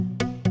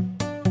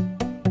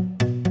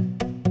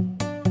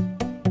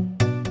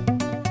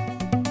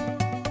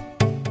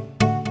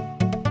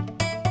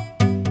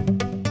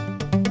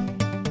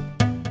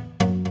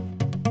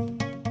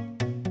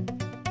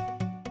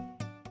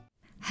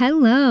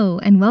Hello,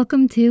 and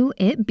welcome to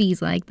It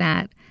Beez Like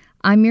That.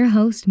 I'm your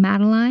host,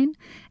 Madeline,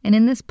 and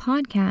in this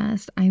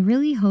podcast, I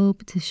really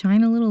hope to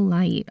shine a little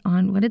light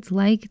on what it's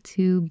like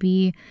to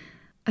be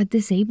a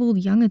disabled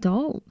young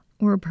adult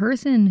or a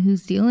person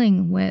who's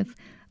dealing with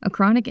a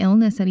chronic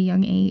illness at a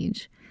young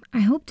age. I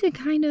hope to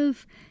kind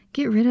of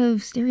get rid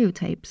of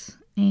stereotypes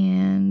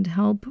and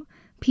help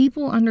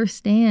people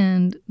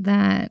understand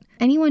that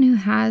anyone who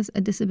has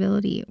a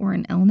disability or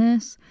an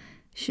illness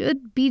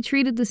should be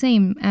treated the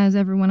same as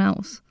everyone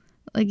else.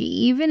 Like,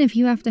 even if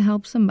you have to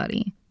help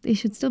somebody, they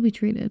should still be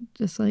treated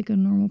just like a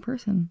normal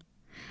person.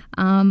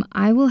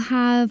 I will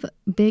have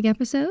big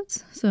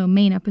episodes, so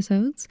main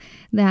episodes,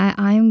 that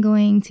I'm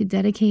going to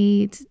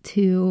dedicate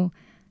to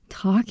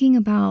talking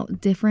about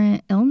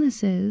different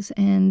illnesses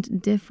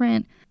and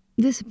different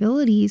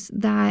disabilities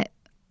that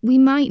we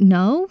might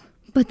know,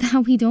 but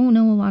that we don't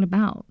know a lot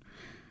about.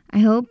 I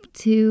hope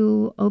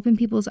to open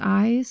people's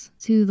eyes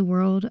to the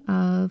world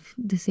of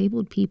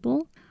disabled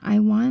people. I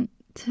want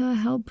to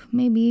help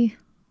maybe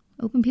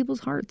open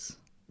people's hearts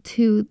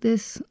to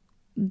this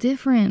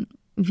different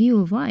view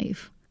of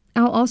life.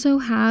 I'll also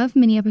have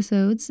mini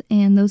episodes,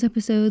 and those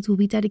episodes will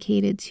be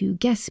dedicated to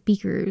guest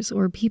speakers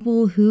or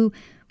people who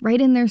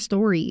write in their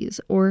stories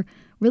or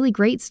really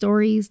great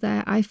stories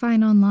that I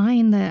find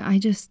online that I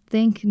just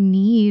think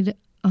need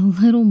a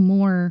little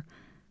more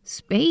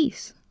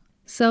space.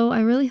 So I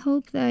really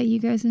hope that you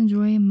guys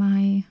enjoy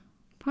my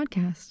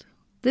podcast.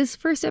 This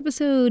first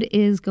episode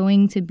is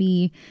going to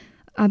be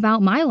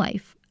about my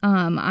life.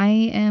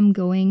 I am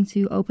going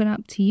to open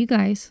up to you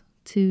guys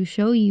to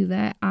show you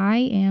that I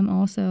am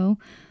also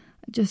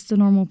just a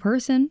normal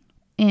person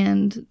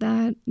and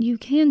that you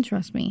can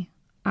trust me.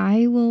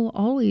 I will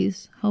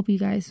always help you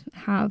guys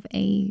have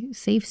a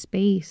safe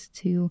space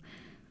to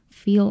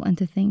feel and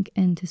to think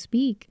and to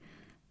speak.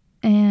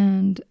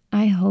 And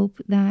I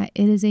hope that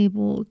it is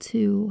able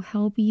to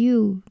help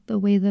you the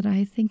way that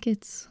I think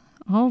it's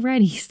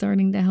already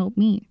starting to help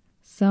me.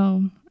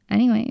 So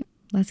anyway,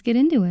 let's get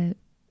into it.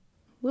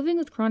 Living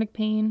with chronic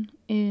pain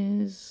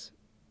is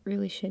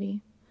really shitty.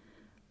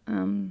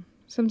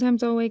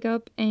 Sometimes I'll wake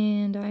up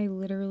and I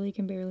literally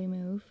can barely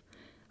move.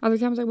 Other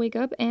times I wake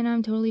up and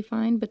I'm totally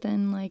fine, but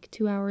then like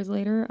 2 hours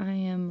later, I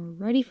am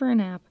ready for a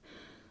nap.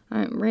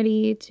 I'm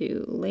ready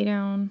to lay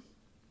down,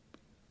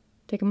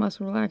 take a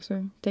muscle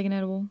relaxer, take an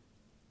edible,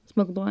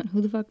 smoke a blunt,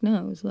 who the fuck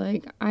knows?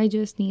 Like, I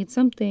just need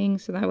something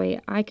so that way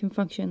I can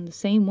function the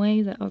same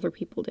way that other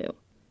people do.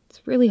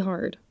 It's really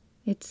hard.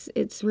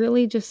 It's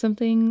really just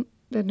something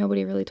that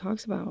nobody really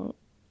talks about.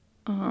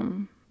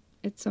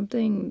 It's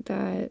something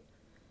that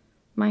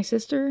my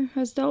sister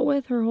has dealt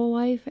with her whole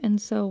life,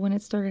 and so when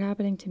it started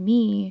happening to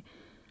me,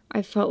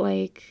 I felt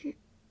like,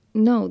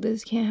 no,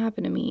 this can't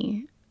happen to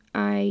me.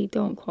 I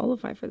don't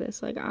qualify for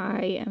this. Like,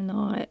 I am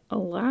not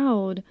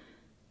allowed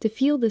to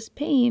feel this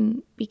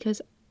pain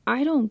because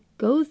I don't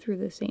go through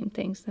the same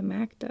things that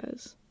Mac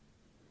does.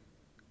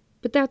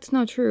 But that's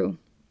not true.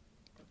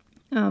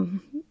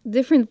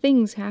 Different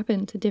things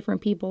happen to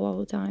different people all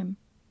the time.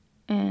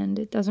 And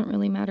it doesn't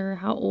really matter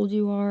how old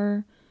you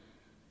are,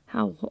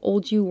 how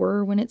old you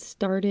were when it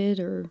started,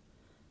 or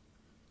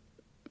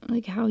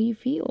like how you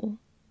feel.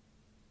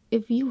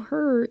 If you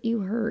hurt,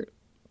 you hurt.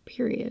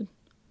 Period.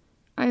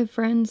 I have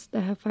friends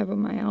that have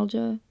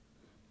fibromyalgia.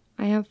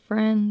 I have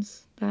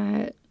friends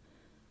that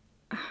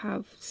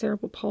have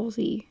cerebral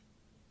palsy.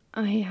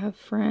 I have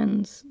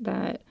friends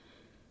that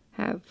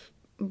have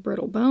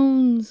brittle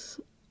bones.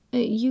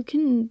 You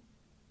can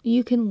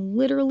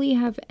literally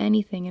have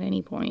anything at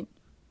any point.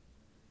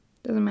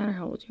 Doesn't matter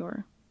how old you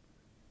are.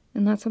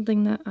 And that's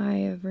something that I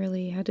have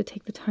really had to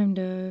take the time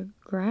to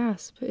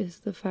grasp, is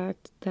the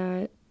fact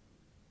that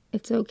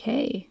it's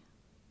okay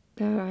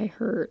that I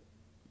hurt.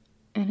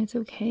 And it's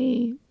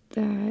okay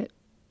that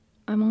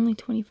I'm only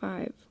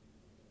 25.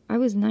 I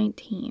was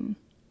 19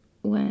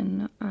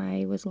 when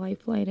I was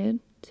life flighted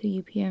to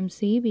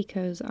UPMC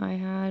because I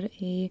had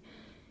a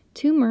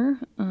tumor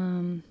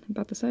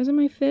about the size of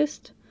my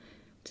fist.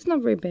 It's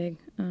not very big,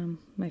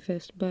 my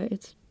fist, but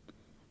it's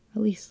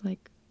at least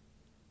like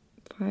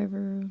 5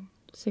 or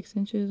 6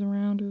 inches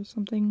around or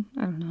something.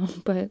 I don't know,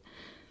 but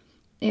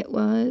it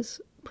was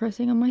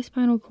pressing on my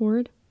spinal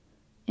cord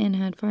and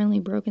had finally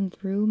broken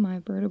through my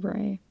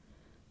vertebrae.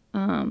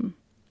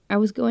 I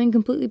was going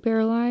completely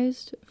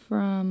paralyzed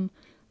from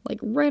like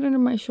right under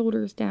my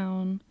shoulders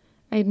down.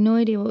 I had no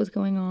idea what was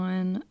going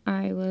on.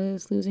 I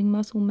was losing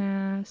muscle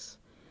mass.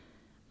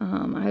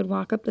 I'd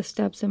walk up the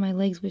steps and my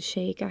legs would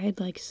shake. I had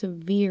like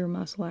severe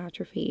muscle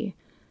atrophy.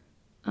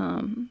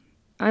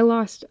 I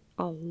lost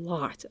a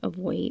lot of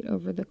weight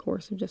over the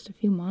course of just a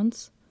few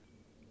months.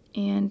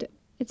 And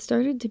it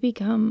started to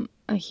become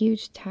a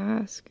huge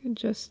task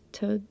just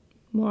to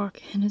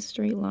walk in a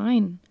straight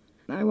line.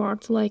 I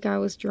walked like I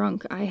was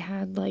drunk. I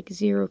had like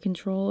zero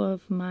control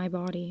of my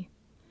body.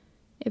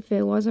 If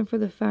it wasn't for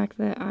the fact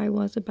that I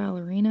was a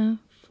ballerina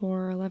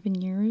for 11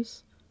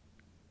 years,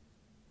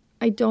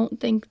 I don't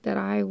think that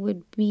I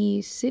would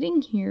be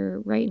sitting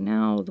here right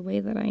now the way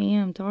that I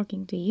am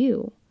talking to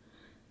you.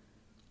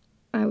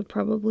 I would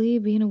probably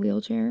be in a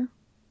wheelchair,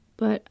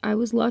 but I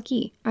was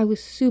lucky. I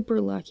was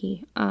super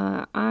lucky.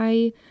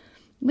 I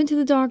went to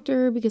the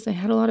doctor because I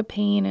had a lot of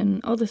pain and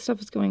all this stuff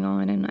was going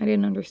on and I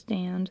didn't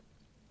understand.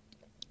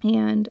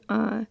 And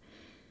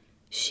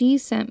she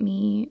sent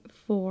me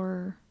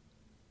for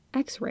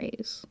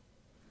x-rays.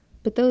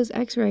 But those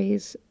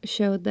x-rays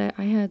showed that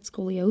I had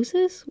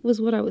scoliosis,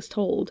 was what I was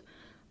told.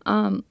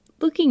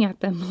 Looking at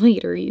them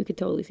later, you could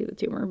totally see the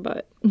tumor,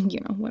 but,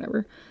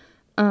 whatever.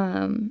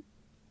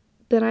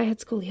 But I had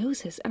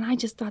scoliosis, and I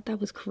just thought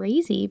that was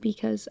crazy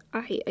because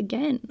I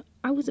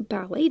was a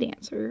ballet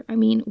dancer. I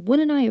mean,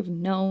 wouldn't I have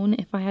known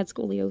if I had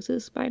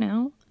scoliosis by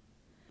now?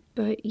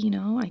 But,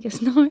 I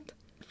guess not.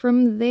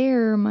 From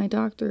there, my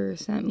doctor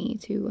sent me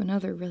to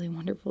another really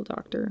wonderful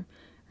doctor.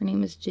 Her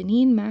name is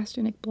Janine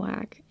Masternick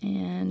Black,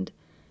 and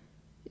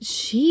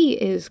she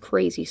is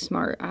crazy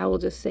smart. I will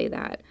just say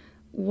that.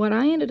 What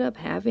I ended up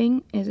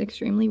having is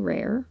extremely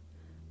rare.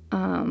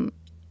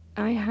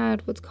 I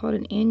had what's called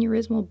an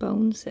aneurysmal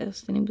bone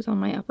cyst, and it was on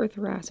my upper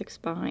thoracic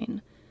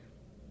spine.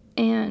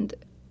 And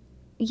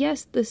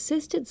yes, the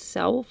cyst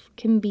itself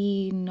can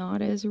be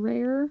not as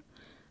rare,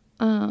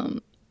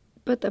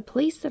 but the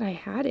place that I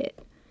had it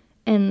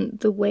and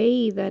the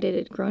way that it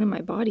had grown in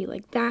my body,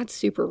 like, that's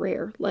super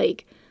rare.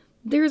 Like,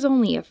 there's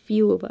only a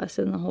few of us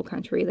in the whole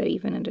country that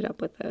even ended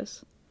up with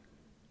this.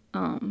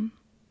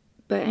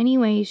 But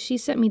anyway, she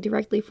sent me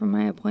directly from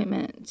my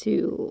appointment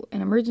to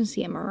an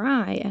emergency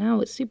MRI, and I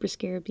was super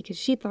scared because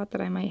she thought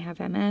that I might have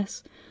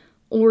MS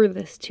or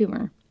this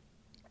tumor.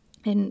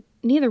 And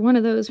neither one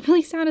of those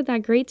really sounded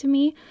that great to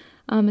me,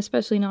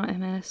 especially not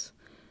MS.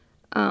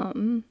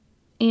 And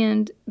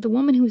the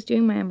woman who was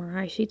doing my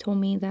MRI, she told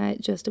me that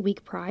just a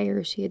week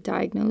prior she had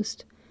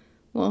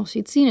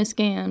she'd seen a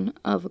scan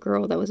of a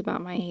girl that was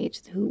about my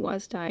age who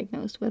was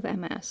diagnosed with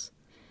MS.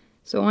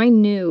 So I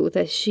knew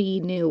that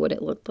she knew what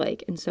it looked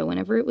like. And so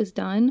whenever it was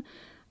done,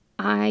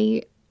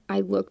 I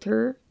looked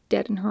her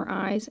dead in her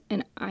eyes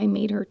and I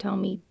made her tell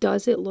me,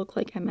 does it look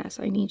like MS?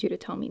 I need you to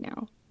tell me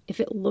now.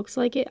 If it looks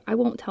like it, I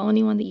won't tell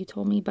anyone that you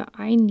told me, but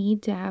I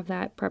need to have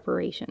that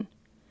preparation.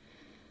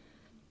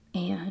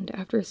 And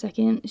after a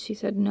second, she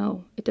said,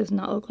 no, it does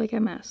not look like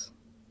MS.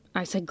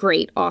 I said,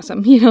 great,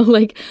 awesome,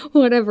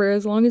 whatever.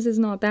 As long as it's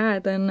not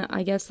that, then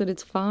I guess that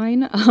it's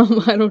fine.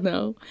 I don't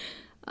know.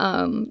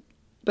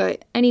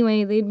 But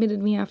anyway, they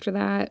admitted me after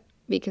that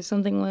because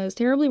something was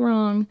terribly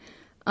wrong.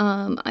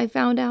 I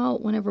found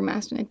out whenever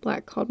Masternick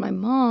Black called my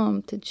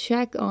mom to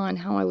check on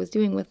how I was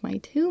doing with my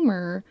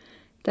tumor,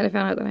 that I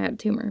found out that I had a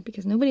tumor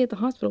because nobody at the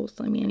hospital was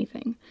telling me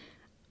anything.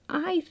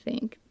 I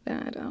think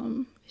that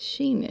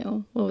she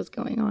knew what was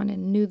going on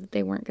and knew that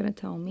they weren't going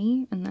to tell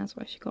me, and that's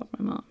why she called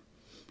my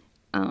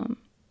mom.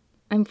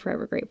 I'm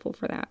forever grateful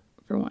for that,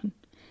 for one.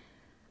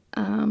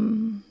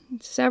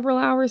 Several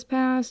hours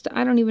passed.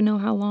 I don't even know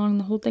how long.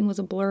 The whole thing was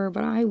a blur,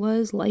 but I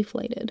was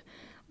life-flighted.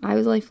 I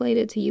was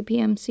life-flighted to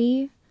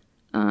UPMC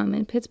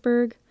in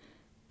Pittsburgh,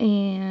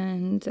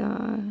 and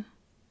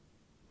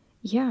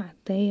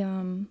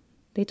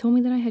they told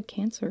me that I had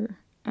cancer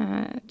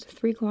at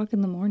 3 o'clock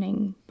in the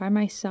morning by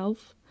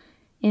myself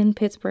in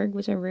Pittsburgh,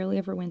 which I rarely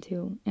ever went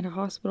to, in a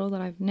hospital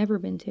that I've never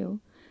been to.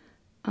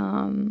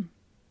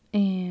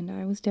 And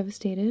I was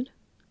devastated.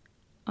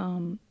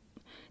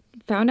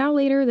 Found out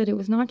later that it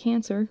was not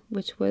cancer,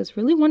 which was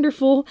really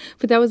wonderful,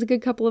 but that was a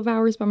good couple of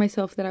hours by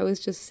myself that I was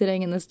just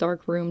sitting in this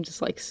dark room,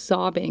 just like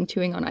sobbing,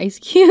 chewing on ice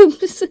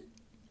cubes,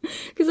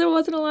 because I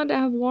wasn't allowed to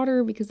have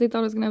water because they thought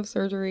I was going to have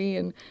surgery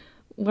and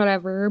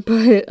whatever,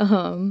 but,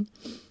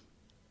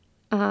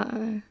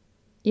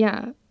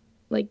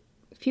 like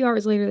a few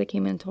hours later they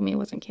came in and told me it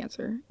wasn't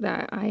cancer,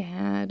 that I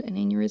had an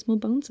aneurysmal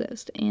bone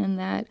cyst, and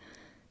that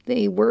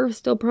they were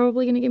still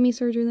probably going to give me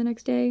surgery the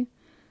next day.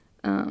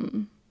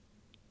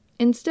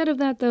 Instead of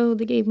that, though,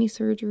 they gave me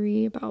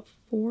surgery about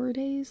 4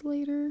 days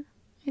later,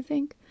 I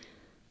think.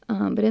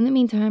 But in the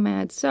meantime, I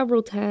had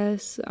several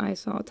tests. I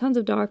saw tons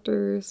of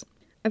doctors.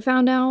 I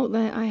found out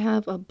that I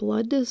have a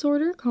blood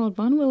disorder called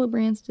von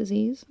Willebrand's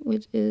disease,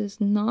 which is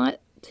not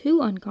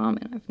too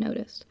uncommon, I've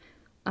noticed.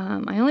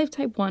 I only have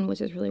type 1, which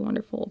is really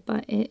wonderful,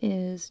 but it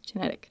is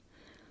genetic.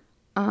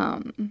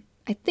 I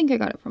think I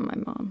got it from my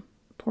mom.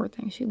 Poor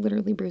thing. She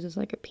literally bruises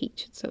like a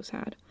peach. It's so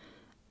sad.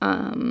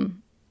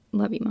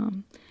 Love you,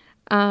 Mom.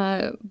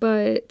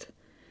 But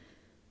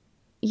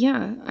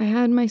yeah, I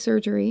had my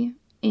surgery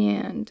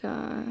and,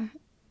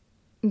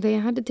 they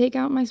had to take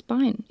out my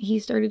spine. He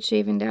started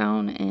shaving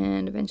down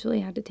and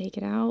eventually had to take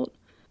it out.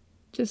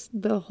 Just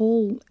the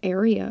whole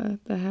area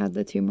that had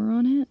the tumor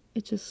on it,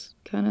 it just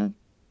kind of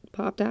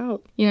popped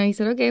out. He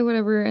said, okay,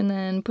 whatever, and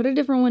then put a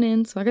different one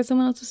in. So I got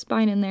someone else's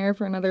spine in there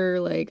for another,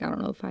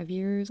 5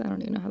 years. I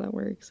don't even know how that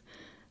works.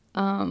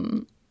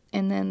 And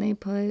then they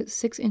put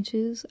 6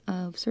 inches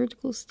of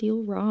surgical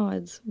steel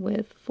rods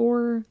with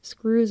 4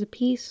 screws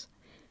apiece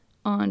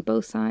on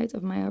both sides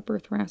of my upper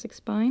thoracic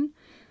spine.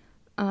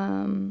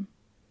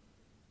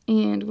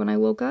 And when I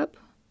woke up,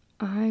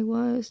 I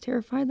was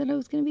terrified that I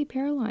was going to be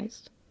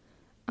paralyzed.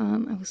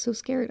 I was so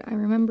scared. I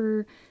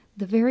remember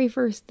the very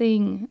first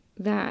thing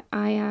that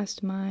I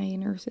asked my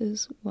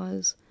nurses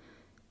was,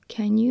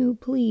 can you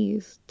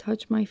please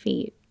touch my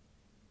feet?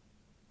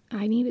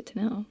 I needed to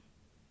know,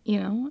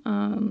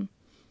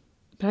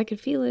 but I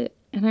could feel it.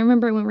 And I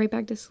remember I went right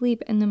back to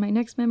sleep. And then my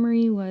next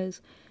memory was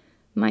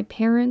my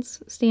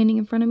parents standing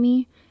in front of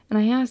me. And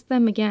I asked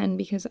them again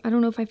because I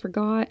don't know if I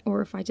forgot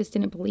or if I just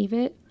didn't believe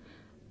it.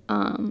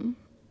 And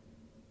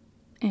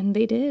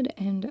they did.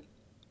 And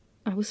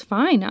I was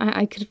fine.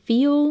 I could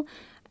feel,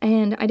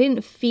 and I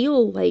didn't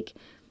feel like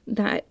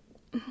that.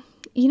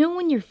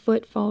 When your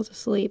foot falls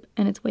asleep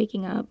and it's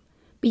waking up,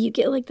 but you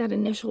get like that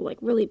initial, like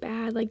really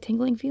bad, like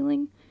tingling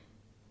feeling.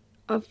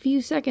 A few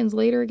seconds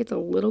later, it gets a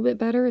little bit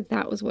better.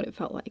 That was what it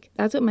felt like.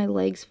 That's what my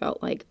legs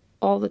felt like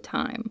all the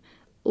time.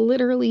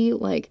 Literally,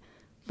 like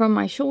from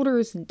my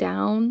shoulders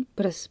down,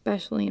 but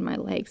especially in my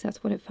legs.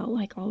 That's what it felt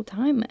like all the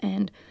time.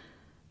 And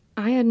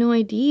I had no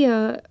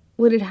idea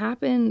what had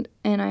happened,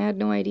 and I had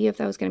no idea if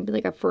that was going to be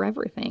like a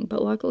forever thing.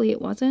 But luckily,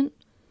 it wasn't.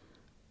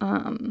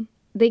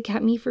 They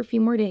kept me for a few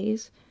more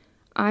days.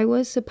 I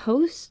was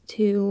supposed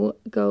to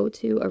go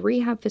to a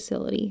rehab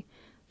facility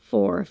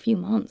for a few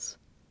months.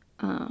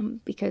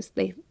 Because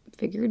they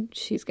figured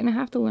she's going to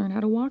have to learn how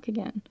to walk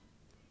again.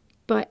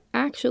 But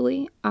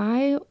actually,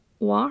 I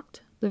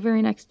walked the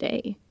very next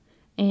day,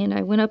 and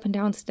I went up and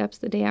down steps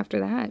the day after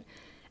that.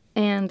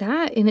 And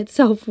that in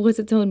itself was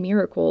its own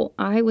miracle.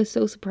 I was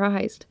so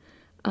surprised.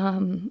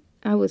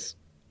 I was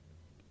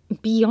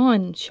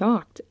beyond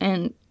shocked.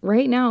 And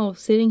right now,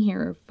 sitting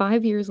here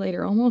 5 years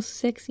later, almost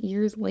 6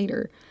 years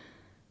later,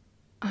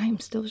 I'm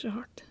still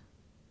shocked.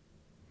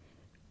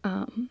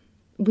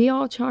 We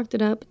all chalked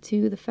it up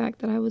to the fact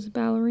that I was a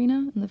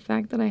ballerina and the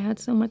fact that I had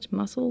so much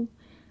muscle,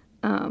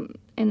 and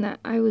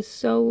that I was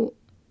so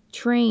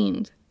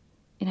trained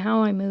in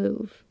how I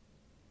move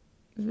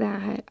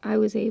that I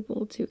was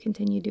able to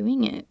continue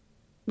doing it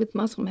with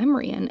muscle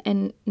memory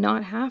and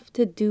not have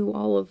to do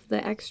all of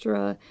the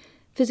extra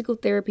physical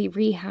therapy,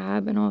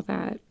 rehab, and all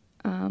that.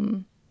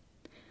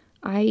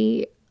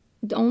 I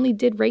only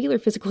did regular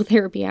physical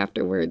therapy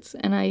afterwards,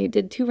 and I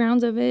did 2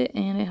 rounds of it,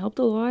 and it helped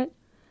a lot.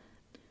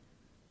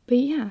 But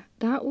yeah,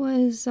 that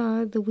was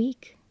the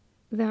week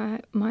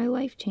that my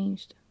life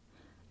changed.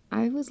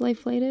 I was life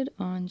flighted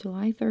on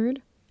July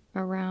 3rd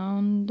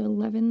around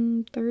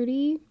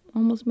 11:30,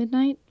 almost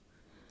midnight.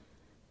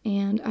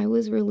 And I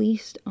was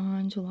released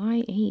on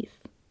July 8th.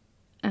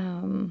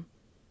 And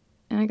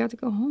I got to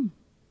go home.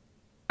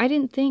 I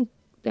didn't think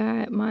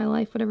that my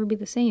life would ever be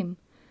the same.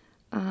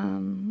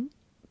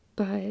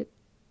 But,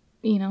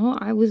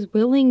 I was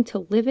willing to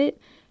live it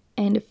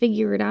and to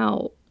figure it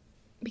out,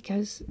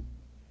 because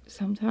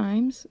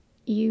sometimes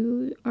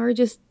you are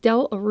just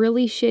dealt a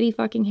really shitty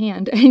fucking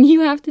hand and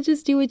you have to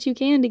just do what you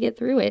can to get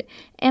through it.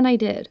 And I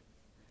did.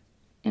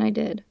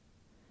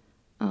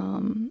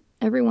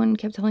 Everyone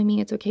kept telling me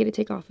it's okay to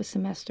take off the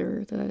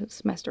semester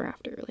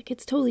after. Like,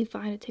 it's totally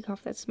fine to take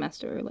off that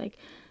semester. Like,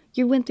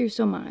 you went through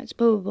so much,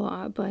 blah, blah,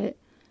 blah. But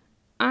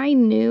I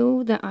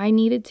knew that I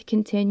needed to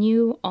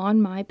continue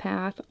on my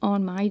path,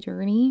 on my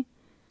journey,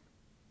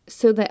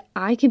 so that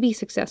I could be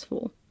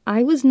successful.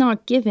 I was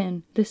not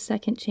given the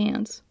second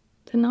chance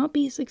to not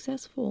be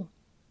successful.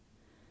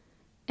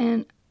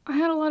 And I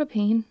had a lot of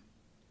pain.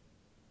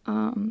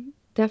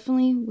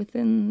 Definitely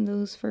within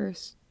those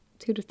first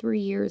 2 to 3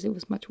 years, it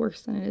was much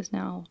worse than it is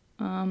now.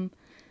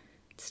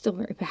 It's still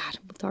very bad.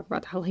 We'll talk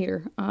about that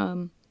later.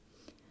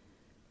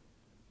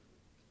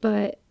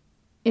 But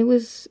it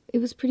was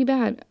pretty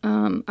bad.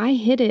 I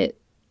hid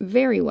it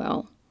very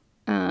well.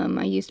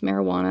 I used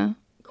marijuana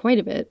quite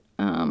a bit.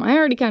 I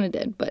already kind of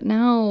did, but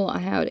now I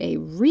had a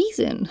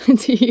reason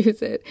to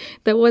use it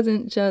that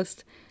wasn't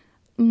just,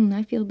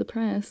 I feel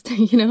depressed,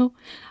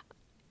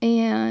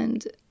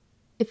 And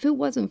if it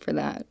wasn't for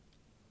that,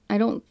 I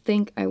don't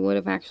think I would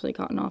have actually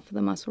gotten off of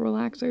the muscle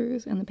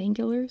relaxers and the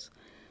painkillers.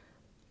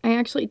 I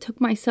actually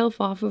took myself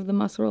off of the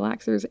muscle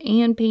relaxers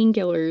and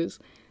painkillers.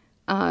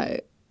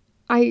 I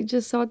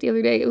just saw it the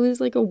other day. It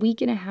was like a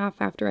week and a half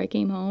after I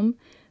came home,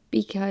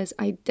 because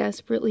I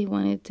desperately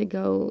wanted to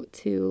go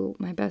to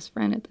my best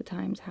friend at the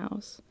time's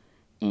house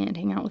and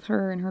hang out with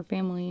her and her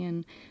family.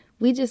 And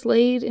we just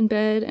laid in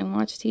bed and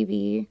watched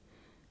TV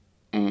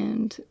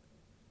and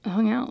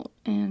hung out.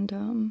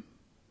 And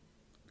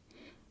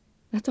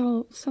that's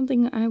all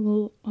something I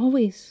will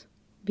always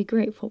be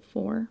grateful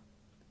for,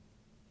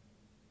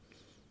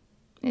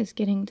 is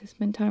getting to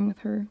spend time with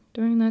her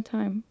during that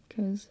time,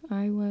 because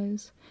I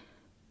was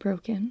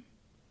broken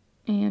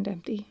and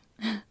empty.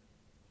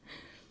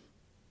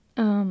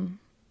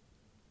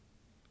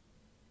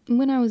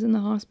 When I was in the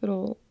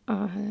hospital,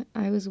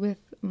 I was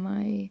with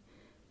my,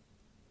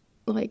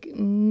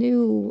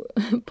 new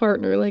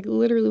partner.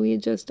 Literally, we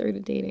had just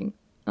started dating.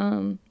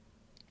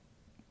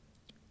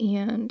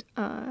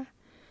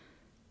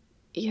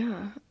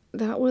 Yeah,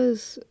 that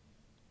was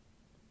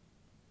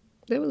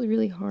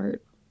really hard,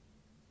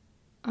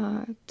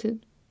 to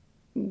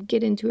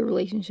get into a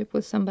relationship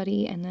with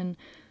somebody, and then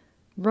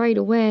right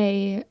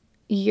away,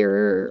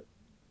 your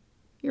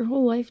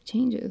whole life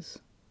changes.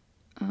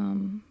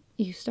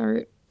 You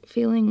start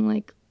feeling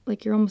like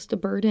you're almost a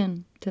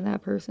burden to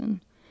that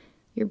person.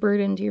 You're a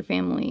burden to your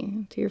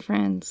family, to your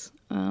friends.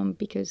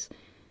 because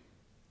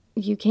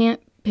you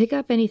can't pick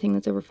up anything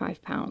that's over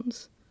 5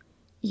 pounds.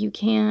 You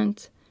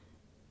can't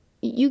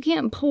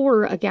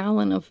pour a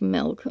gallon of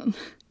milk.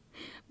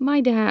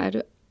 My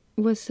dad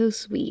was so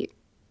sweet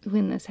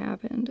when this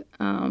happened.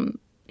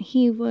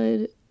 He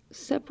would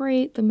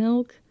separate the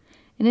milk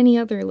and any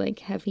other like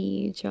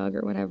heavy jug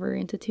or whatever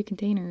into 2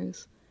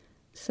 containers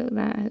so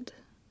that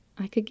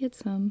I could get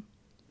some.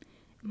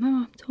 My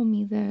mom told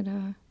me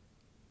that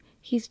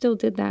he still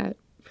did that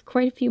for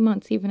quite a few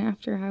months even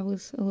after I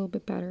was a little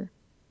bit better.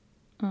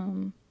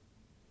 I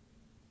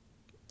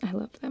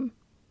love them.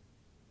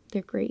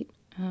 They're great.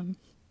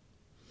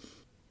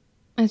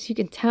 As you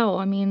can tell,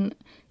 I mean,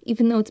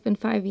 even though it's been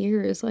 5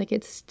 years, like,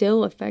 it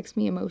still affects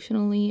me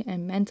emotionally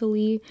and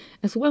mentally,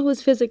 as well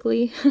as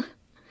physically.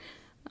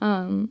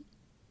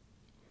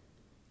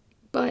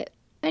 But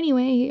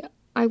anyway,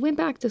 I went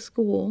back to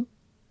school.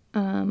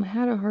 I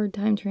had a hard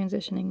time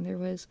transitioning. There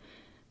was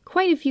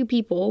quite a few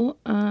people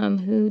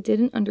who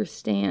didn't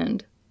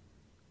understand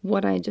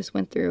what I just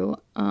went through,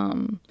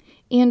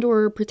 and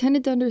or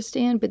pretended to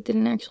understand but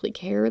didn't actually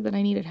care that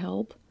I needed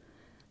help.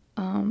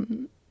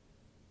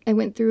 I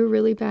went through a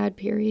really bad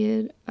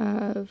period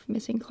of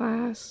missing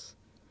class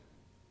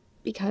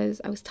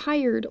because I was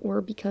tired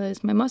or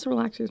because my muscle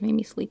relaxers made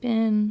me sleep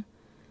in.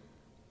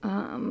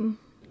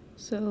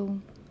 So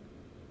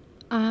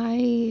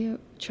I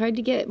tried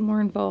to get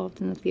more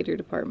involved in the theater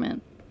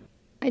department.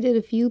 I did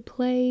a few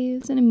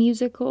plays and a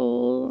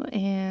musical,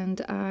 and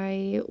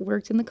I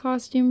worked in the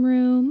costume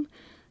room.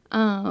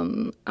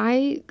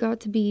 I got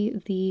to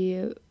be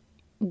the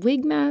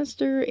wig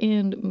master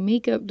and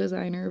makeup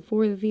designer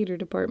for the theater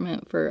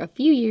department for a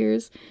few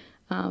years.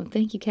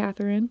 Thank you,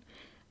 Catherine.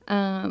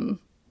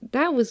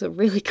 That was a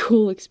really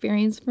cool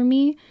experience for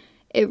me.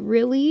 It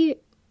really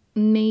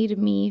made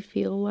me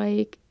feel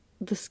like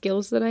the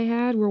skills that I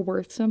had were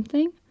worth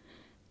something,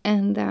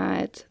 and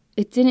that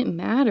it didn't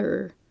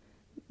matter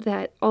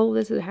that all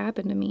this had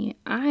happened to me.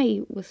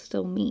 I was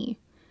still me.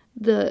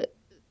 The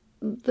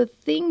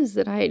things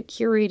that I had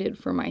curated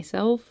for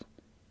myself,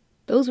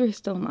 those were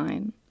still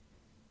mine.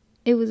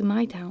 It was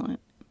my talent.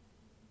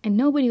 And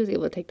nobody was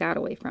able to take that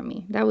away from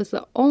me. That was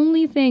the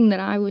only thing that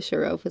I was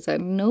sure of, was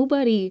that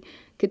nobody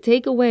could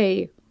take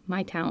away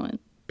my talent,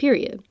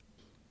 period.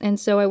 And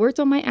so I worked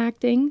on my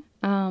acting,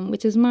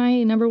 which is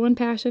my number one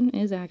passion,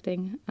 is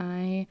acting.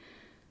 I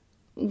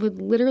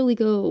would literally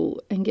go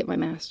and get my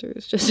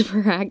master's just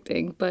for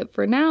acting. But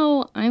for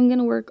now, I'm going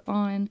to work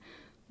on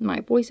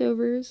my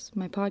voiceovers,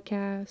 my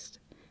podcast,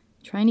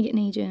 trying to get an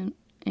agent,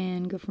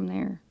 and go from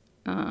there.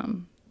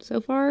 So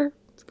far,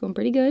 it's going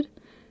pretty good.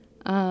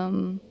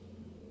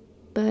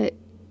 But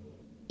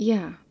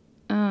yeah,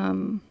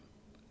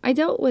 I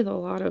dealt with a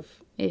lot of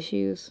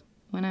issues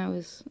when I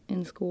was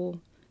in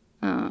school.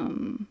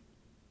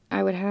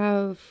 I would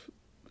have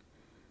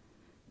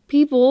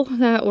people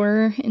that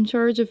were in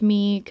charge of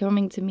me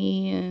coming to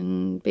me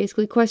and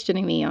basically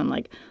questioning me on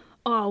like,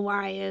 oh,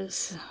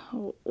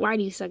 why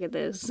do you suck at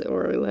this?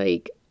 Or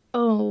like,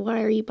 oh,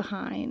 why are you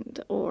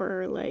behind?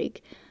 Or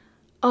like,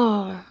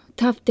 oh,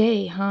 tough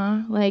day,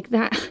 huh? Like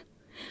that.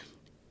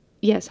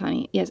 Yes,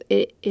 honey. Yes,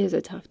 it is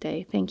a tough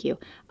day. Thank you.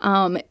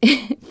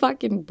 It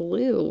fucking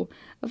blew.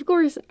 Of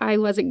course, I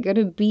wasn't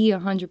gonna be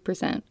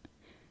 100%.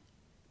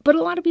 But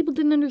a lot of people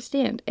didn't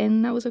understand,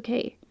 and that was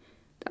okay.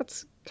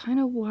 That's kind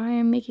of why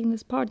I'm making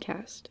this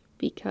podcast.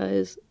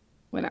 Because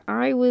when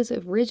I was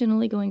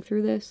originally going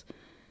through this,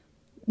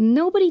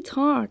 nobody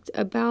talked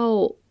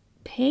about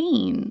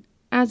pain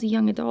as a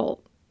young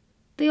adult.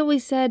 They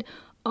always said,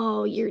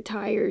 oh, you're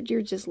tired,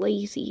 you're just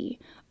lazy.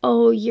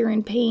 Oh, you're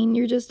in pain,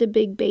 you're just a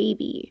big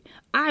baby.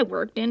 I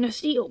worked in a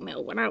steel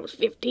mill when I was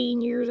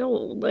 15 years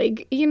old.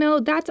 Like,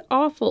 that's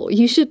awful.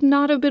 You should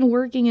not have been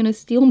working in a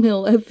steel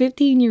mill at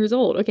 15 years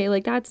old, okay?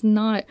 Like, that's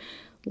not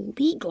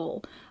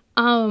legal.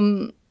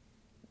 But,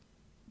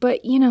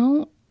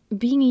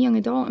 being a young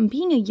adult and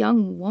being a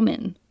young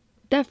woman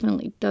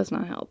definitely does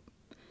not help.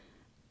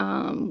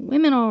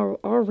 Women are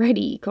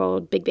already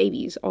called big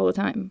babies all the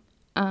time.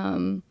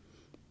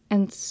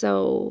 And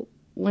so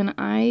when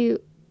I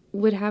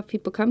would have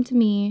people come to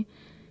me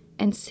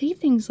and say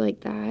things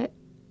like that,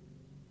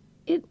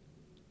 it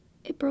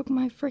broke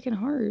my freaking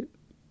heart.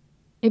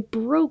 It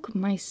broke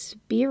my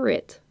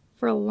spirit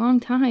for a long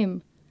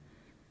time.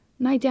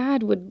 My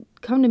dad would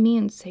come to me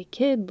and say,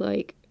 kid,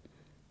 like,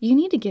 you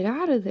need to get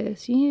out of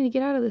this. You need to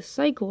get out of this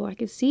cycle. I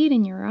could see it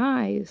in your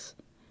eyes.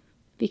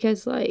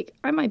 Because, like,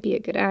 I might be a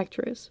good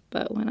actress,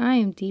 but when I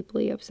am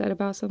deeply upset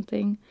about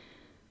something,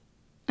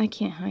 I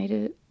can't hide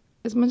it.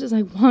 As much as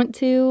I want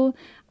to,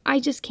 I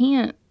just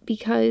can't,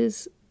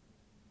 because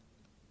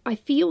I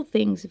feel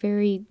things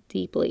very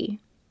deeply,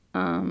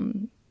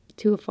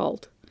 to a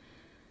fault.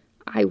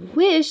 I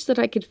wish that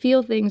I could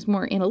feel things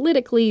more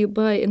analytically,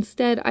 but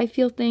instead I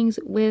feel things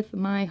with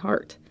my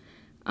heart.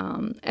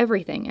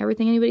 Everything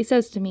anybody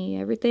says to me,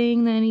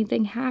 everything that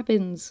anything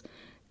happens,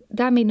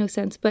 that made no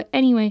sense. But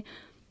anyway,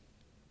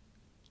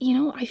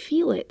 I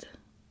feel it.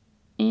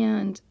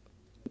 And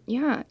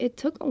yeah, it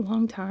took a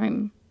long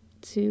time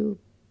to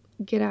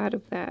get out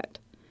of that.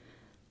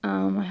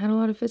 I had a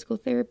lot of physical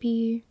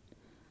therapy.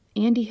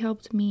 Andy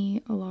helped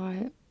me a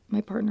lot.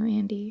 My partner,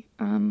 Andy,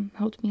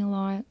 helped me a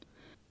lot.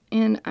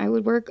 And I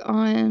would work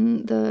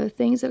on the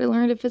things that I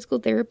learned at physical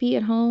therapy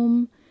at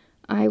home.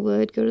 I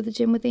would go to the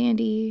gym with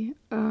Andy,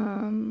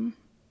 and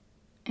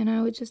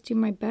I would just do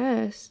my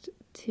best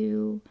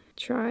to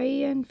try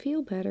and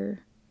feel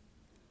better.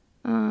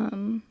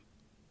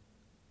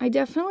 I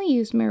definitely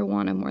used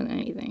marijuana more than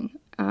anything.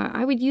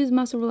 I would use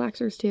muscle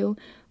relaxers too,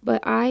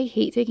 but I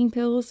hate taking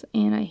pills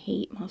and I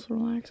hate muscle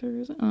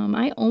relaxers.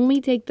 I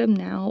only take them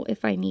now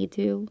if I need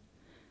to.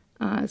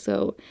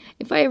 So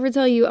if I ever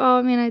tell you,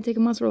 oh man, I take a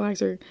muscle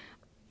relaxer,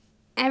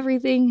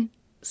 everything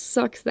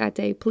sucks that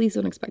day. Please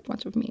don't expect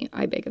much of me.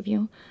 I beg of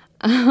you.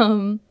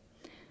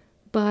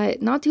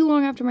 But not too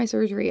long after my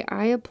surgery,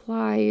 I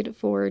applied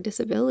for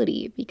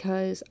disability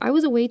because I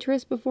was a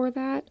waitress before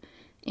that,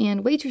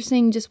 and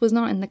waitressing just was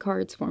not in the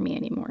cards for me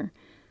anymore.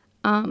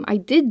 I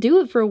did do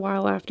it for a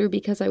while after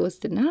because I was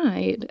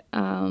denied,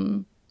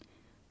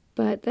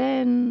 but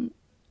then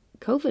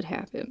COVID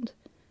happened.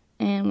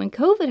 And when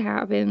COVID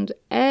happened,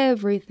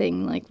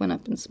 everything went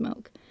up in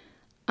smoke.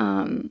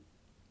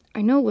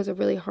 I know it was a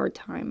really hard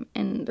time,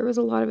 and there was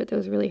a lot of it that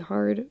was really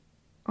hard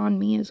on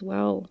me as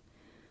well.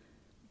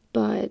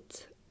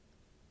 But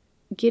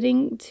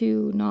getting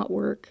to not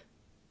work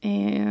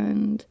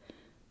and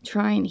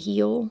try and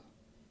heal,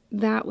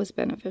 that was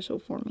beneficial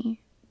for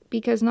me.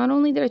 Because not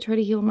only did I try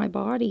to heal my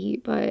body,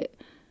 but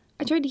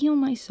I tried to heal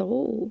my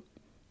soul.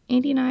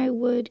 Andy and I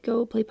would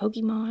go play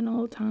Pokemon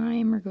all the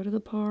time or go to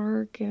the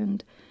park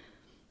and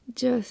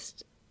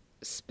just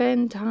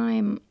spend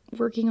time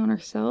working on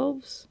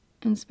ourselves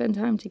and spend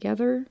time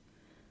together.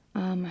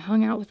 I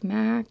hung out with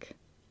Mac.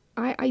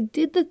 I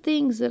did the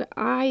things that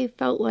I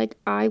felt like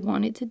I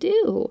wanted to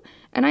do.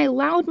 And I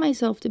allowed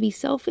myself to be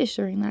selfish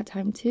during that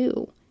time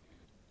too.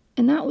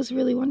 And that was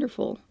really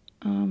wonderful.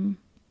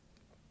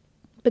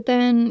 But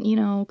then,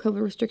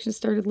 COVID restrictions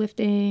started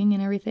lifting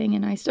and everything.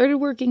 And I started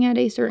working at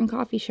a certain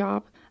coffee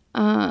shop.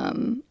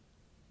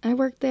 I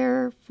worked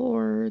there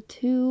for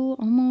 1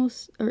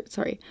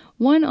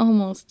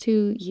 almost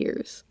 2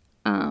 years.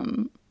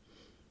 And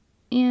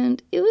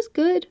it was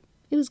good.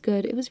 It was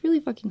good. It was really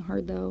fucking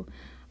hard though.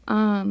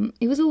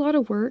 It was a lot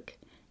of work,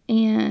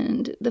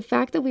 and the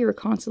fact that we were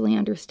constantly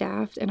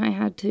understaffed and I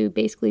had to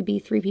basically be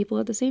 3 people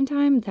at the same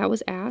time, that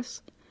was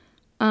ass.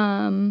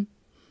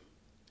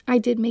 I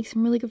did make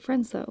some really good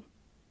friends though.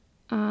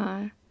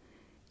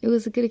 It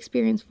was a good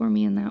experience for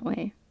me in that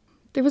way.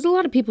 There was a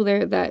lot of people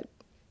there that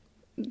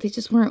they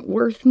just weren't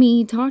worth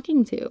me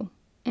talking to,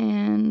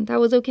 and that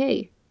was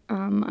okay.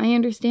 I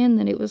understand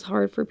that it was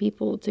hard for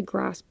people to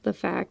grasp the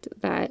fact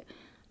that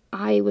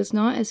I was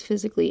not as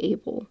physically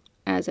able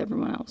as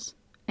everyone else.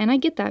 And I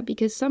get that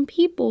because some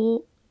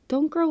people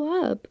don't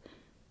grow up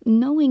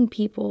knowing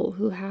people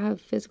who have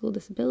physical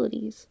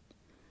disabilities.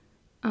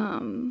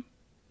 And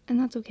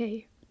that's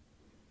okay.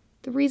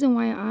 The reason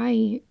why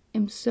I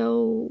am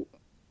so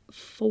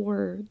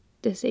for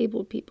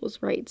disabled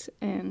people's rights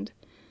and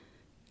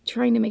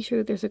trying to make sure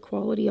that there's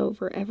equality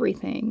over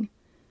everything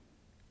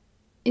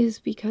is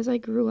because I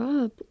grew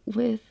up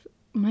with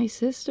my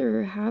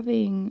sister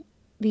having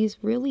these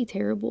really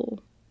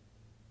terrible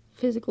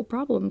physical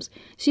problems.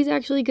 She's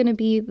actually going to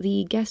be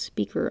the guest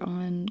speaker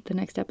on the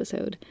next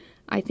episode.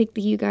 I think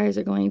that you guys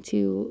are going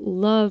to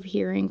love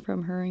hearing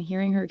from her and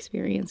hearing her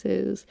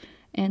experiences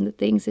and the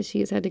things that she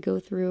has had to go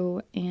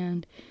through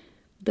and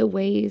the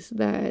ways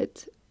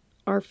that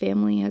our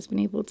family has been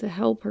able to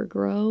help her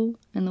grow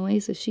and the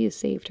ways that she has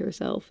saved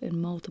herself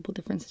in multiple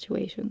different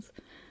situations.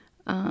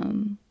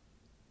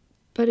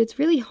 But it's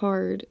really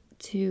hard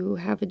to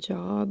have a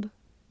job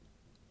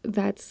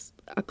that's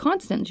a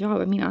constant job.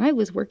 I mean, I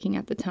was working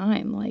at the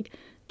time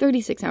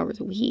 36 hours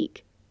a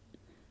week,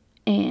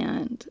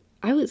 and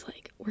I was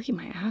working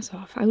my ass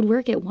off. I would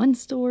work at one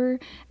store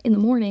in the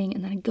morning,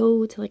 and then I'd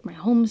go to my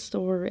home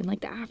store in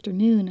the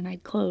afternoon, and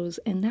I'd close,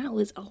 and that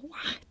was a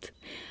lot.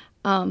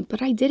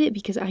 But I did it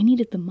because I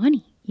needed the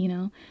money,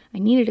 I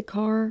needed a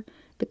car.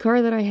 The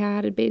car that I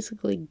had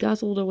basically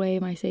guzzled away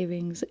my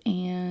savings,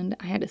 and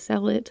I had to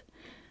sell it.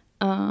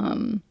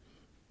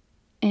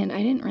 And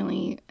I didn't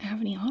really have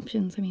any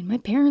options. I mean, my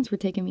parents were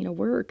taking me to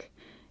work,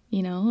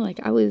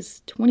 I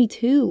was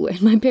 22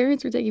 and my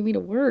parents were taking me to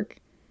work.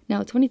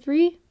 Now,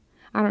 23?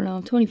 I don't know.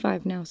 I'm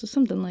 25 now, so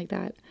something like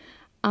that.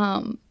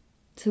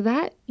 So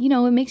that,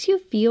 it makes you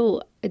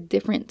feel a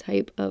different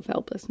type of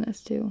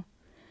helplessness too.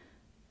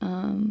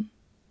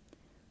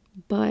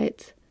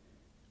 But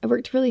I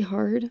worked really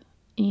hard,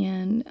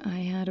 and I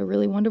had a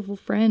really wonderful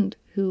friend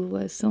who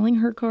was selling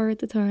her car at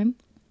the time,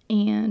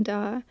 and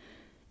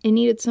it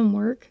needed some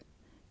work.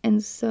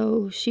 And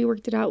so she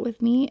worked it out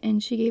with me,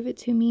 and she gave it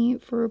to me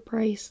for a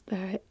price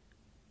that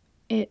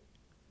it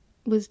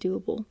was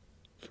doable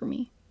for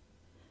me.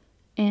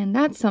 And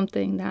that's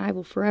something that I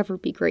will forever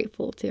be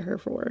grateful to her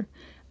for.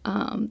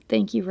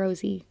 Thank you,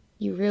 Rosie.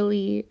 You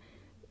really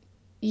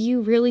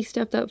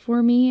stepped up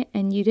for me,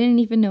 and you didn't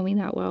even know me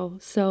that well.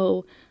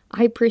 So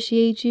I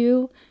appreciate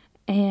you,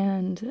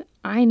 and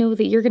I know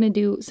that you're going to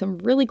do some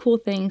really cool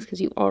things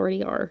because you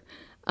already are.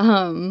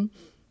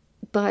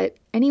 But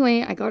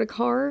anyway, I got a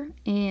car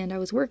and I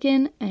was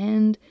working,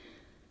 and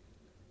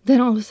then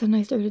all of a sudden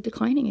I started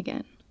declining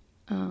again.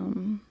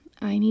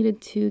 I needed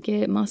to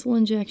get muscle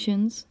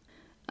injections.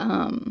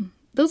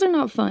 Those are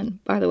not fun,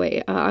 by the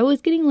way. I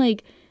was getting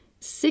like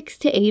 6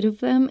 to 8 of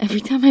them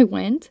every time I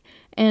went,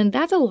 and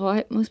that's a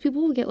lot. Most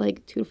people will get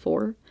like 2 to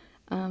 4.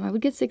 I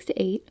would get 6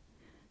 to 8,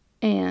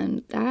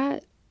 and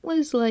that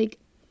was like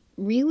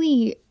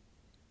really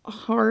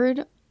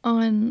hard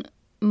on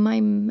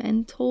my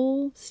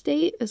mental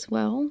state as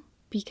well,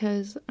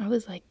 because I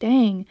was like,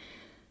 dang,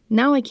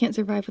 now I can't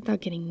survive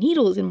without getting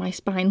needles in my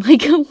spine.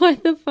 Like,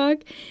 what the fuck?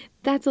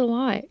 That's a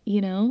lot,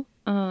 you know?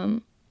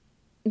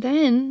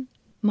 Then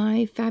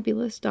my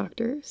fabulous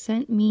doctor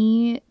sent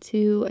me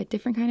to a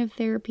different kind of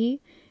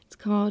therapy. It's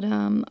called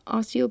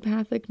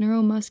osteopathic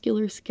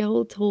neuromuscular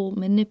skeletal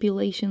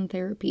manipulation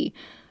therapy.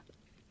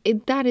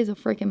 That is a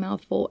freaking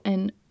mouthful.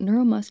 And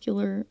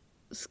neuromuscular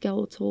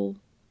skeletal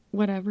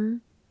whatever,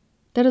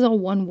 that is all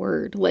one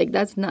word. Like,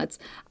 that's nuts.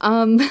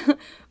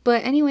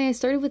 But anyway, I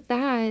started with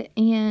that,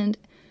 and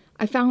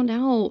I found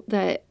out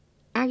that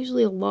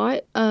actually a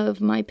lot of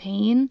my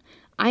pain,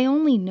 I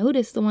only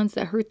noticed the ones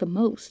that hurt the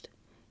most.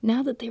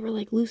 Now that they were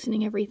like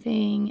loosening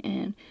everything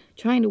and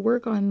trying to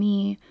work on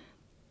me,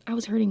 I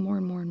was hurting more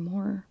and more and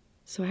more.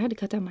 So I had to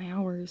cut down my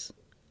hours.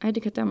 I had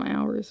to cut down my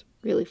hours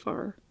really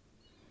far.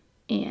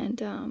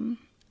 And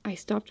I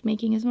stopped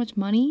making as much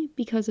money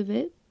because of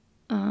it.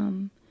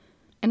 And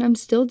I'm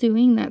still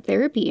doing that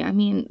therapy. I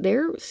mean,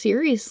 they're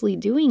seriously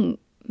doing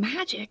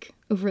magic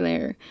over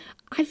there.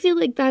 I feel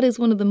like that is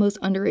one of the most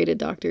underrated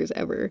doctors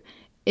ever,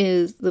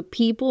 is the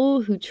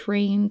people who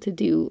train to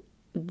do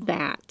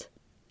that.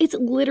 It's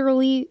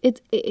literally,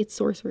 it's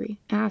sorcery.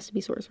 It has to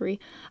be sorcery.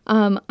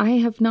 I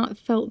have not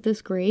felt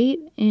this great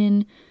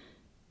in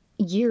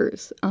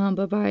years.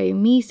 But by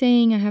me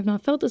saying I have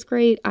not felt this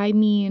great, I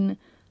mean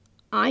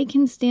I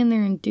can stand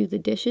there and do the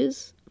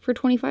dishes for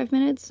 25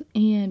 minutes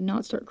and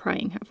not start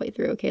crying halfway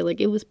through. Okay,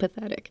 like, it was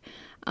pathetic.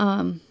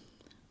 Well,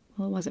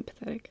 it wasn't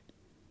pathetic.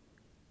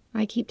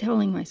 I keep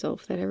telling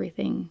myself that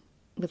everything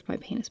with my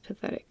pain is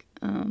pathetic.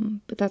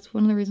 But that's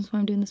one of the reasons why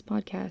I'm doing this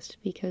podcast,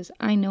 because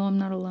I know I'm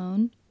not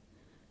alone.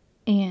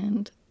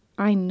 And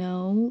I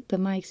know that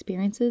my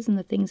experiences and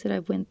the things that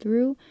I've went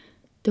through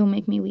don't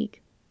make me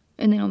weak.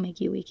 And they don't make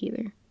you weak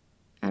either.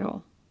 At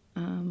all.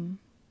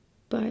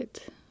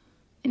 But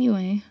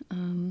anyway,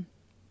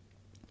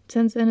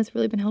 since then it's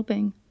really been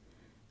helping.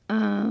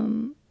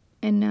 And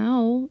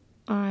now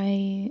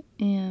I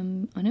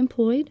am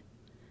unemployed.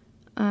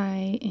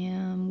 I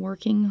am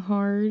working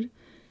hard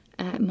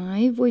at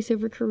my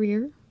voiceover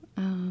career.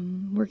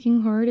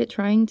 Working hard at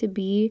trying to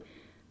be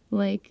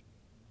like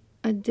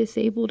a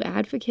disabled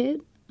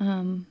advocate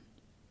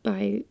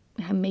by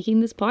making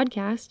this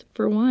podcast,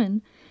 for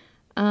one.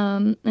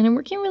 And I'm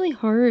working really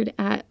hard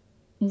at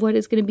what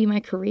is going to be my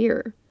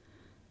career.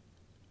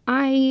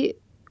 I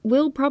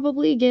will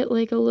probably get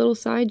like a little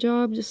side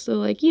job just to,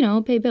 like, you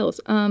know, pay bills.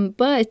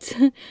 But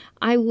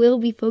I will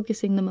be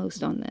focusing the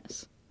most on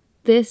this.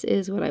 This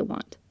is what I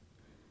want.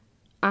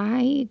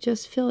 I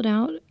just filled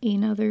out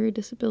another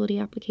disability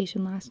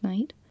application last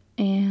night,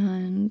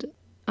 and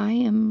I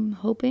am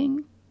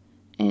hoping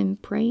and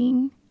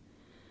praying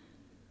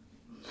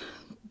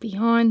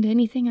beyond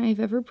anything I've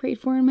ever prayed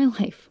for in my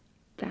life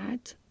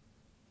that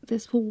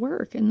this will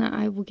work and that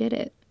I will get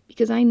it.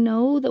 Because I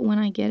know that when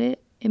I get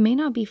it, it may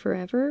not be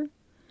forever,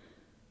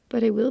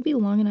 but it will be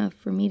long enough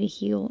for me to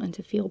heal and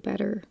to feel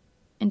better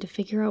and to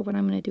figure out what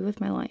I'm going to do with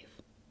my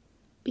life.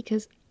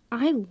 Because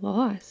I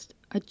lost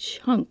a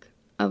chunk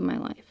of my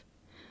life.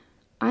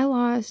 I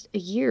lost a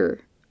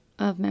year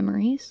of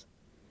memories.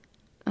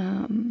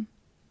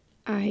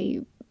 I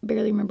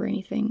barely remember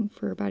anything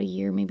for about a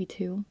year, maybe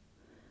 2.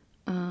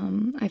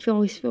 I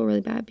always feel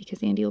really bad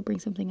because Andy will bring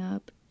something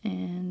up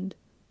and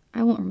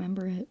I won't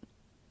remember it.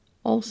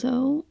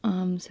 Also,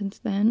 since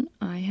then,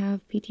 I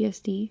have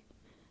PTSD.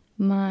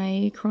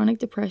 My chronic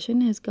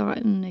depression has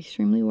gotten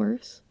extremely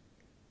worse.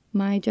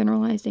 My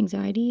generalized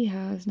anxiety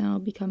has now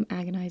become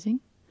agonizing.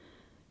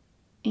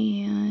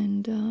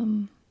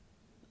 And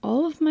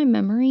all of my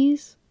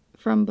memories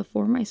from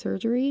before my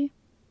surgery,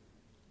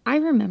 I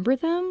remember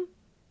them,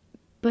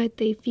 but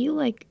they feel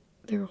like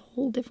they're a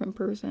whole different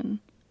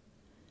person.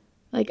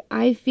 Like,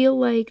 I feel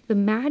like the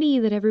Maddie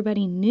that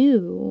everybody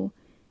knew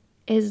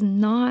is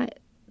not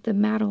the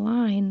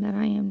Madeline that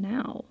I am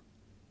now.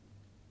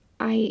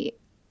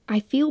 I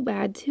feel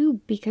bad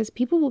too, because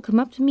people will come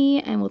up to me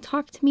and will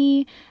talk to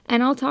me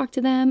and I'll talk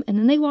to them and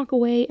then they walk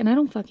away and I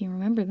don't fucking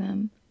remember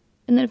them.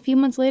 And then a few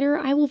months later,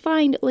 I will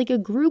find like a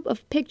group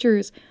of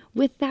pictures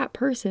with that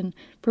person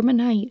from a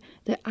night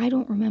that I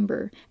don't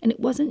remember. And it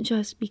wasn't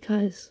just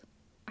because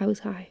I was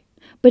high,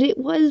 but it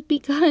was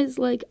because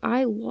like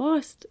I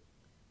lost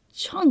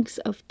chunks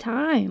of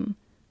time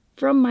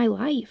from my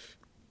life.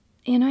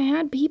 And I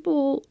had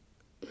people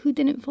who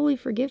didn't fully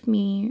forgive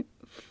me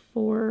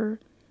for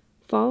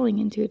falling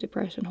into a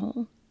depression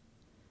hole,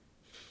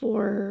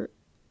 for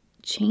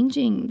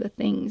changing the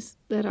things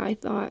that I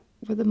thought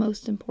were the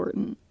most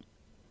important.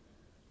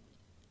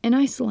 And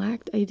I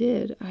slacked. I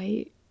did.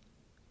 I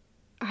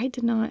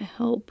did not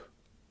help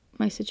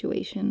my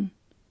situation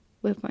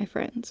with my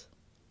friends.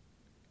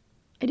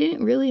 I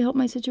didn't really help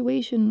my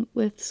situation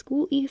with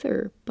school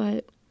either,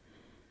 but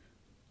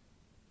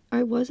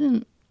I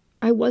wasn't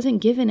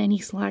given any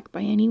slack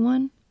by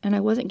anyone, and I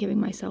wasn't giving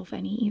myself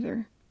any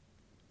either.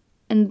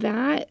 And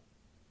that,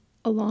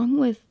 along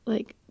with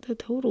like the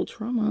total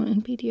trauma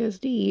and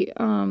PTSD,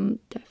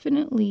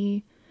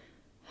 definitely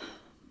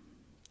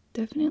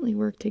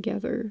worked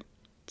together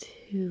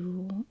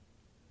to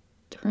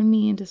turn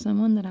me into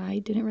someone that I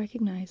didn't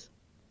recognize.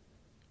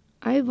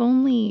 I've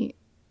only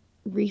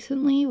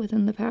recently,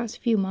 within the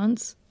past few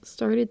months,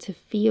 started to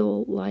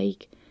feel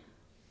like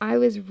I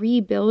was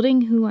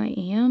rebuilding who I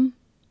am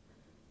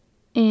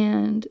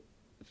and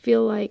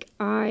feel like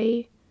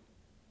I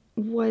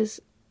was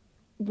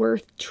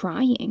worth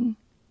trying.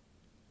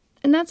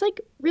 And that's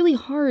like really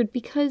hard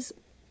because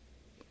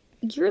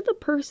you're the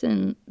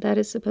person that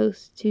is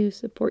supposed to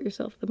support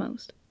yourself the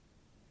most.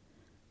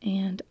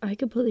 And I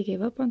completely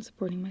gave up on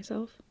supporting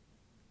myself.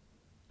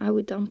 I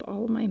would dump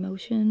all of my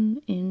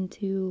emotion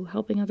into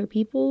helping other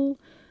people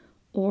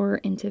or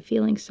into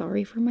feeling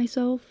sorry for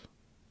myself.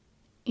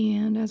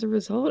 And as a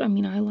result,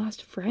 I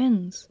lost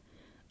friends.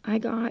 I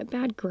got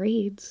bad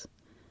grades.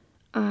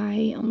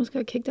 I almost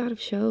got kicked out of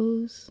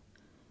shows.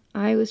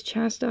 I was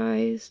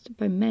chastised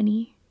by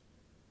many.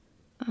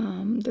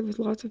 There was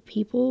lots of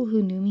people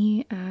who knew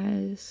me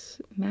as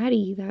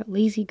Maddie, that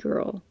lazy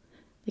girl.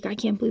 Like, I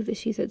can't believe that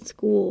she's at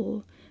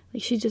school.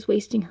 Like, she's just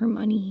wasting her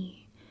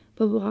money.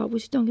 Blah, blah, blah.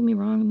 Which, don't get me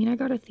wrong. I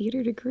got a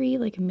theater degree.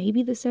 Like,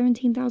 maybe the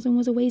 $17,000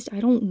 was a waste. I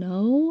don't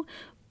know.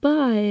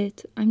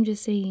 But I'm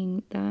just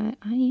saying that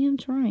I am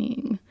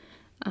trying.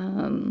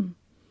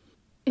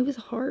 It was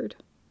hard.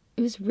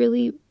 It was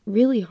really,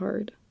 really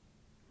hard.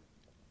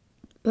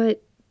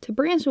 But to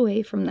branch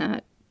away from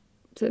that,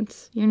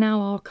 since you're now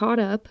all caught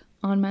up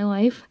on my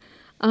life,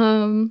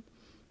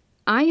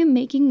 I am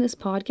making this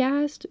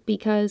podcast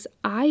because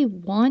I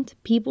want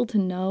people to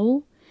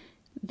know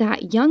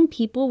that young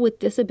people with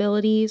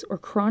disabilities or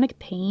chronic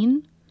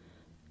pain,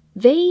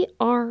 they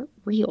are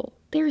real.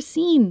 They're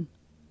seen.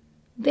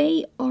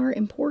 They are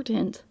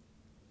important.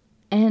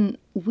 And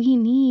we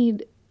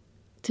need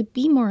to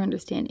be more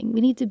understanding. We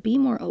need to be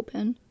more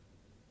open.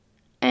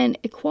 And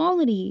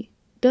equality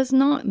does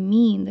not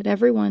mean that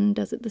everyone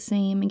does it the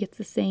same and gets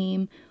the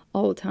same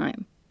all the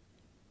time.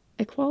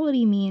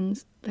 Equality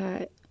means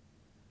that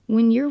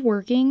when you're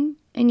working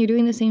and you're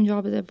doing the same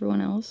job as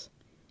everyone else,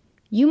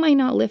 you might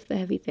not lift the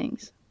heavy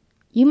things.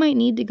 You might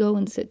need to go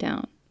and sit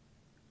down.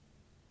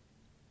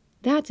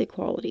 That's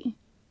equality.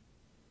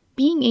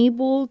 Being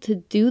able to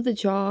do the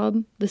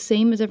job the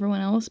same as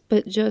everyone else,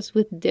 but just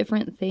with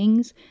different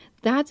things,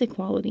 that's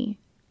equality.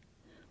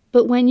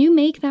 But when you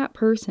make that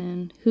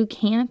person who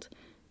can't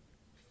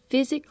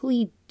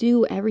physically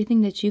do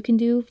everything that you can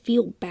do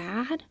feel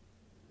bad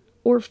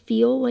or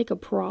feel like a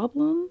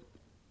problem,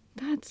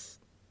 that's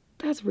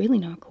really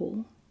not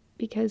cool.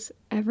 Because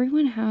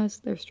everyone has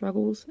their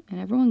struggles and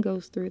everyone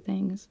goes through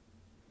things.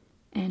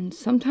 And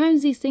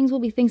sometimes these things will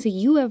be things that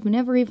you have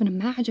never even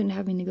imagined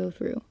having to go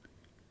through.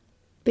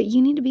 But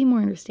you need to be more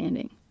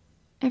understanding.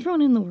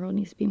 Everyone in the world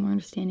needs to be more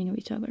understanding of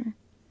each other.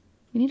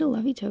 We need to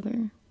love each other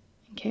and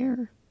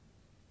care.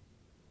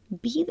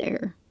 Be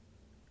there.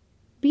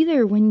 Be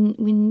there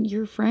when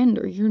your friend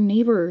or your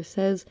neighbor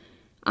says,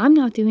 I'm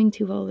not doing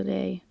too well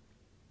today.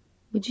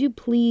 Would you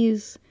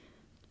please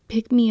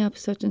pick me up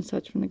such and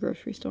such from the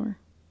grocery store?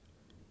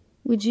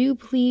 Would you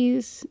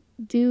please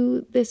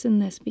do this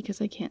and this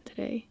because I can't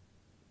today?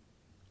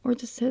 Or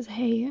just says,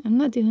 hey, I'm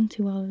not doing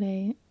too well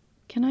today.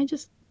 Can I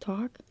just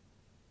talk?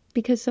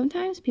 Because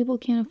sometimes people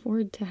can't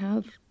afford to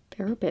have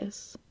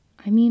therapists.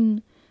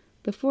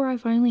 Before I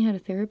finally had a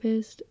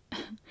therapist,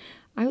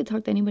 I would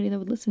talk to anybody that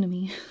would listen to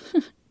me.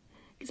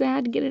 Because I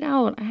had to get it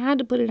out. I had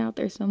to put it out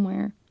there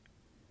somewhere.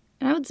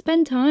 And I would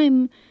spend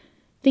time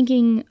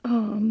thinking,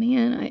 oh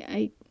man,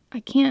 I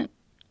can't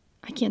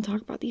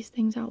talk about these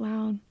things out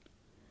loud.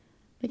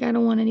 Like, I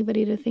don't want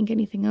anybody to think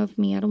anything of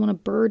me. I don't want to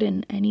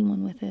burden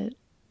anyone with it.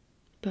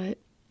 But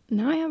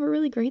now I have a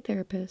really great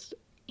therapist,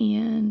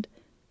 and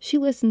she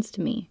listens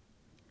to me.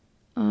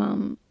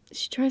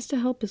 She tries to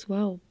help as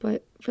well,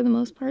 but for the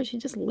most part, she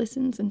just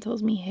listens and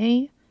tells me,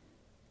 hey,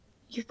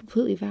 you're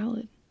completely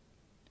valid.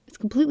 It's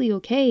completely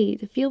okay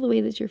to feel the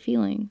way that you're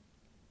feeling,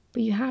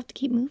 but you have to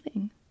keep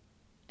moving.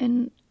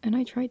 And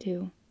I try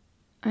to.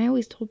 I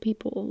always told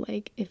people,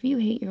 like, if you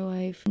hate your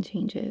life,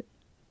 change it,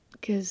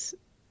 because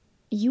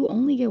you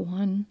only get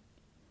one.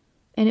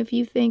 And if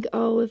you think,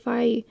 oh, if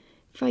I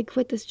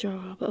quit this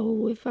job,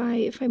 oh, if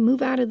I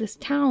move out of this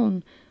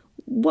town,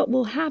 what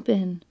will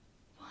happen?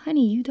 Well,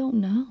 honey, you don't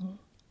know.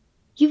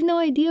 You've no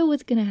idea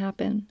what's gonna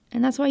happen.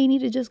 And that's why you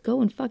need to just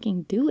go and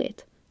fucking do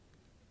it.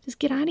 Just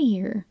get out of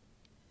here.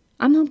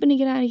 I'm hoping to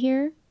get out of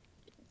here.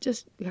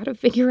 Just gotta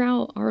figure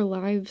out our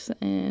lives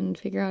and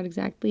figure out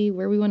exactly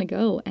where we want to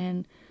go.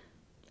 And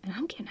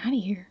I'm getting out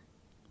of here.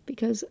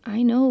 Because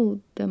I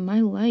know that my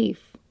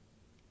life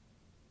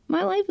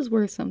is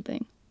worth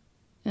something.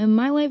 And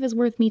my life is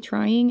worth me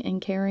trying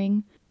and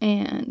caring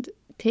and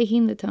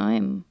taking the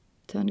time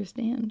to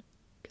understand,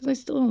 because I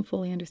still don't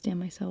fully understand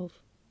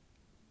myself.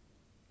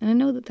 And I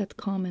know that that's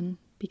common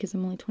because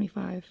I'm only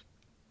 25.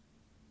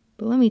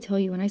 But let me tell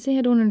you, when I say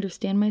I don't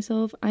understand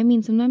myself, I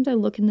mean sometimes I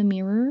look in the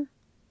mirror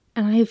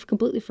and I have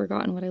completely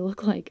forgotten what I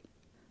look like.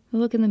 I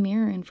look in the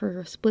mirror and for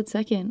a split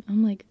second,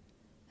 I'm like,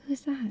 who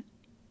is that?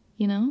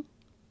 You know?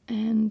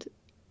 And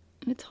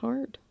it's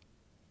hard.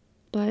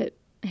 But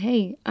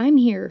hey, I'm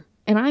here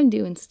and I'm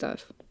doing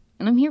stuff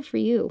and I'm here for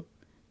you.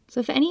 So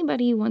if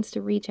anybody wants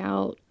to reach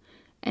out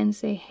and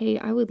say, hey,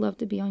 I would love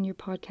to be on your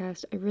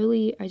podcast.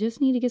 I just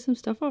need to get some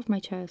stuff off my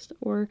chest.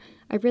 Or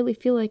I really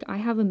feel like I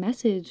have a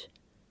message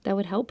that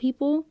would help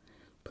people.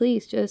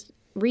 Please just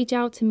reach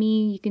out to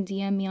me. You can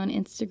DM me on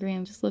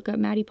Instagram. Just look up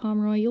Maddie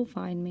Pomeroy. You'll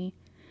find me.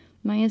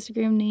 My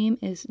Instagram name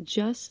is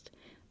just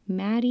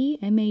Maddie,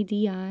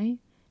 Madimae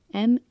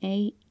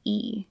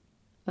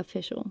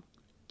official.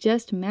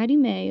 Just Maddie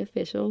May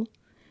official.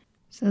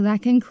 So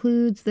that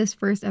concludes this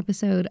first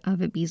episode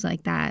of It Beez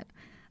Like That.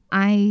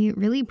 I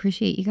really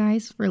appreciate you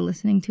guys for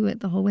listening to it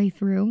the whole way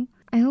through.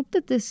 I hope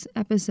that this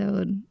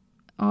episode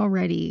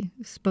already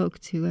spoke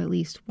to at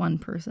least one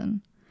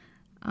person.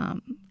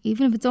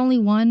 Even if it's only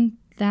one,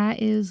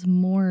 that is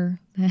more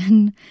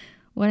than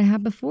what I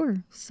had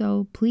before.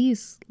 So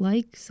please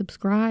like,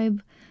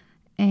 subscribe,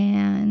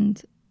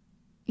 and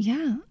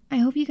yeah, I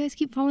hope you guys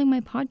keep following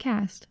my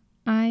podcast.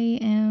 I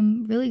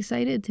am really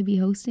excited to be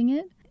hosting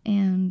it,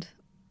 and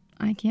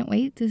I can't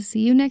wait to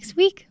see you next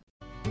week.